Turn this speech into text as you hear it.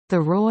The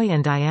Roy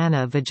and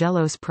Diana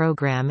Vagelos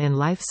Program in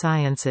Life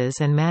Sciences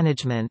and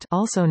Management,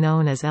 also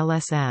known as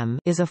LSM,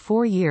 is a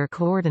 4-year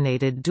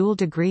coordinated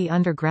dual-degree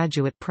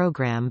undergraduate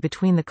program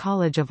between the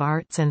College of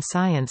Arts and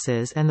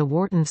Sciences and the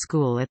Wharton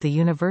School at the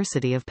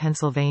University of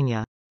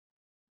Pennsylvania.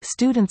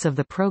 Students of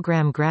the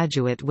program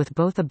graduate with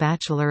both a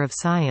Bachelor of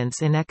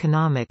Science in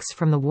Economics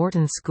from the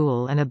Wharton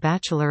School and a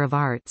Bachelor of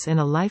Arts in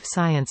a Life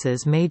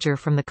Sciences major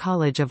from the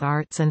College of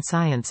Arts and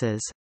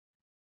Sciences.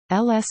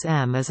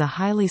 LSM is a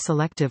highly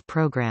selective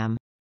program.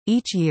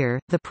 Each year,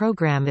 the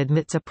program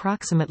admits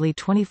approximately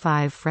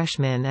 25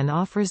 freshmen and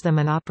offers them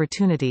an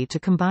opportunity to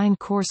combine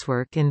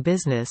coursework in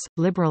business,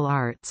 liberal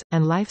arts,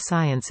 and life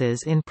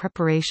sciences in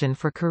preparation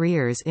for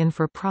careers in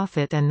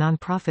for-profit and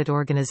nonprofit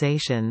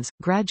organizations.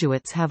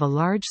 Graduates have a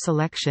large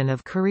selection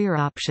of career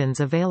options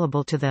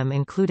available to them,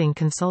 including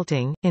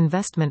consulting,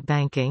 investment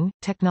banking,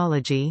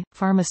 technology,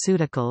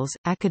 pharmaceuticals,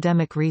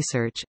 academic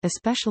research,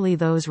 especially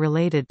those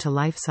related to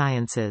life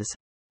sciences.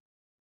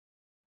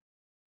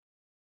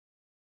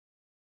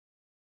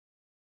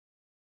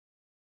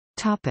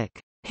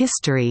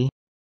 History.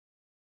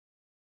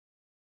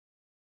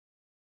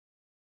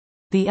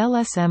 The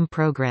LSM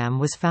program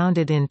was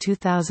founded in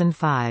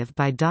 2005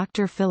 by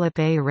Dr. Philip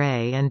A.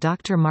 Ray and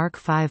Dr. Mark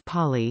V.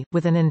 Pauly,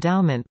 with an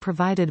endowment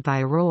provided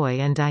by Roy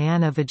and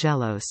Diana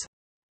Vagelos.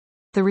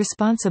 The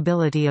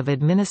responsibility of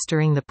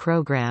administering the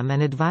program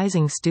and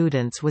advising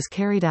students was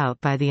carried out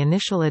by the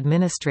initial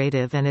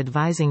administrative and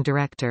advising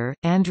director,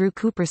 Andrew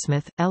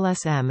Coopersmith.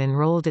 LSM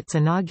enrolled its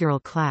inaugural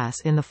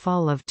class in the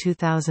fall of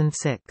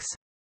 2006.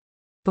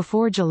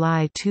 Before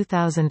July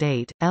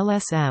 2008,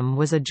 LSM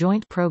was a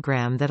joint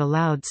program that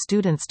allowed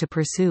students to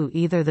pursue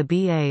either the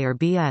BA or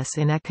BS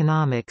in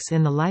economics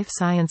in the life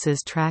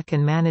sciences track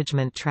and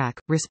management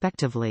track,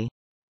 respectively.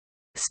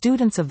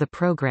 Students of the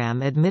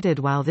program admitted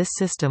while this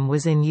system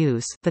was in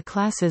use, the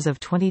classes of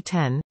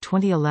 2010,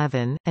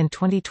 2011, and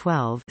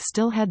 2012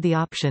 still had the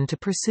option to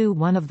pursue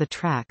one of the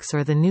tracks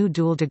or the new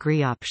dual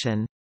degree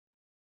option.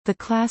 The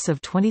class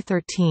of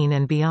 2013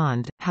 and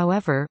beyond,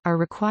 however, are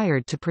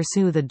required to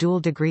pursue the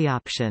dual degree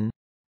option.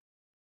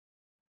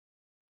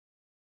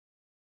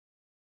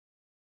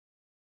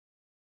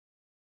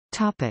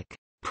 Topic: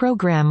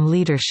 Program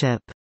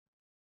leadership.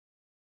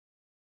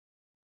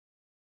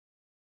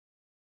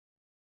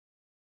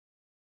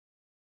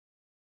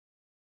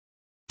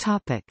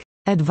 Topic: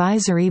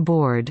 Advisory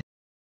Board.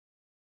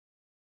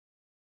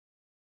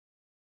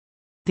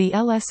 The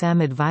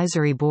LSM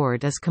Advisory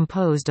Board is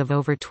composed of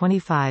over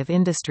 25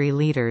 industry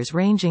leaders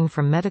ranging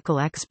from medical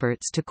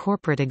experts to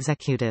corporate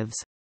executives.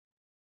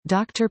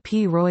 Dr.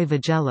 P. Roy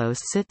Vagelos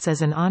sits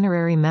as an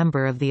honorary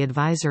member of the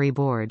Advisory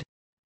Board.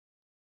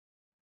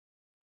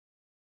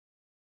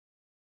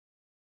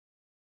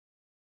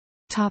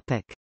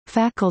 Topic: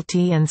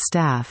 Faculty and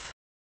staff.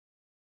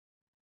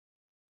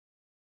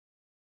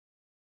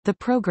 The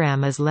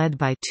program is led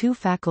by two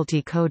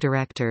faculty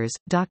co-directors,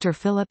 Dr.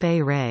 Philip A.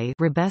 Ray,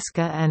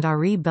 Rebecca and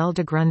Ari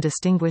Beldegrun,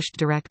 Distinguished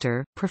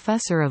Director,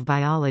 Professor of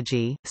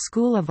Biology,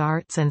 School of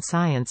Arts and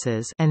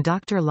Sciences, and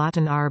Dr.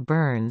 Lawton R.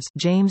 Burns,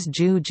 James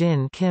Ju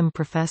Jin Kim,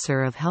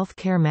 Professor of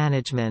Healthcare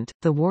Management,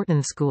 the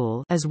Wharton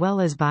School, as well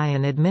as by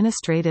an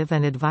Administrative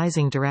and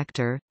Advising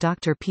Director,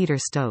 Dr. Peter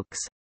Stokes.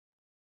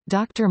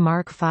 Dr.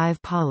 Mark V.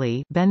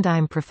 Pauly,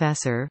 Bendheim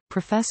Professor,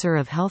 Professor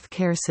of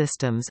Healthcare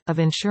Systems, of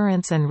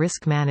Insurance and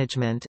Risk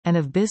Management, and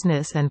of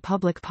Business and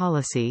Public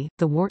Policy,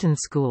 the Wharton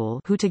School,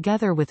 who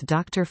together with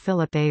Dr.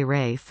 Philip A.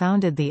 Ray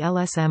founded the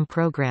LSM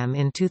program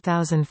in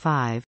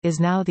 2005, is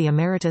now the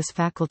Emeritus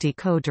Faculty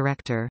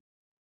Co-Director.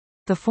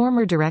 The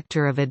former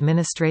Director of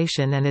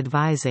Administration and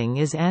Advising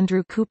is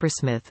Andrew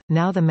Coopersmith,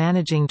 now the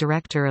Managing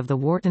Director of the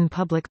Wharton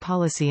Public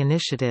Policy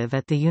Initiative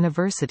at the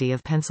University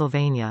of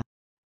Pennsylvania.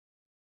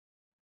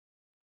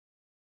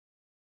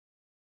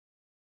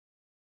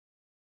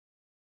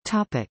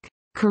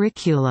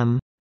 Curriculum.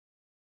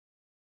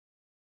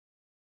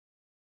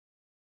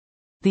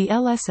 The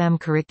LSM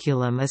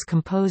curriculum is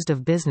composed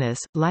of business,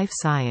 life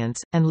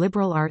science, and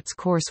liberal arts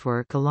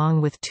coursework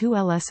along with two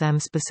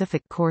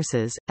LSM-specific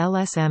courses.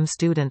 LSM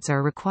students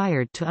are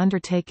required to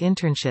undertake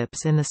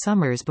internships in the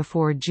summers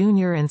before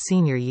junior and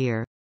senior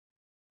year.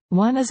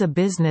 One is a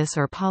business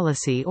or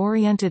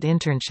policy-oriented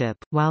internship,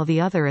 while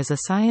the other is a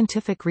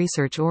scientific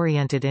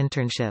research-oriented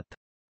internship.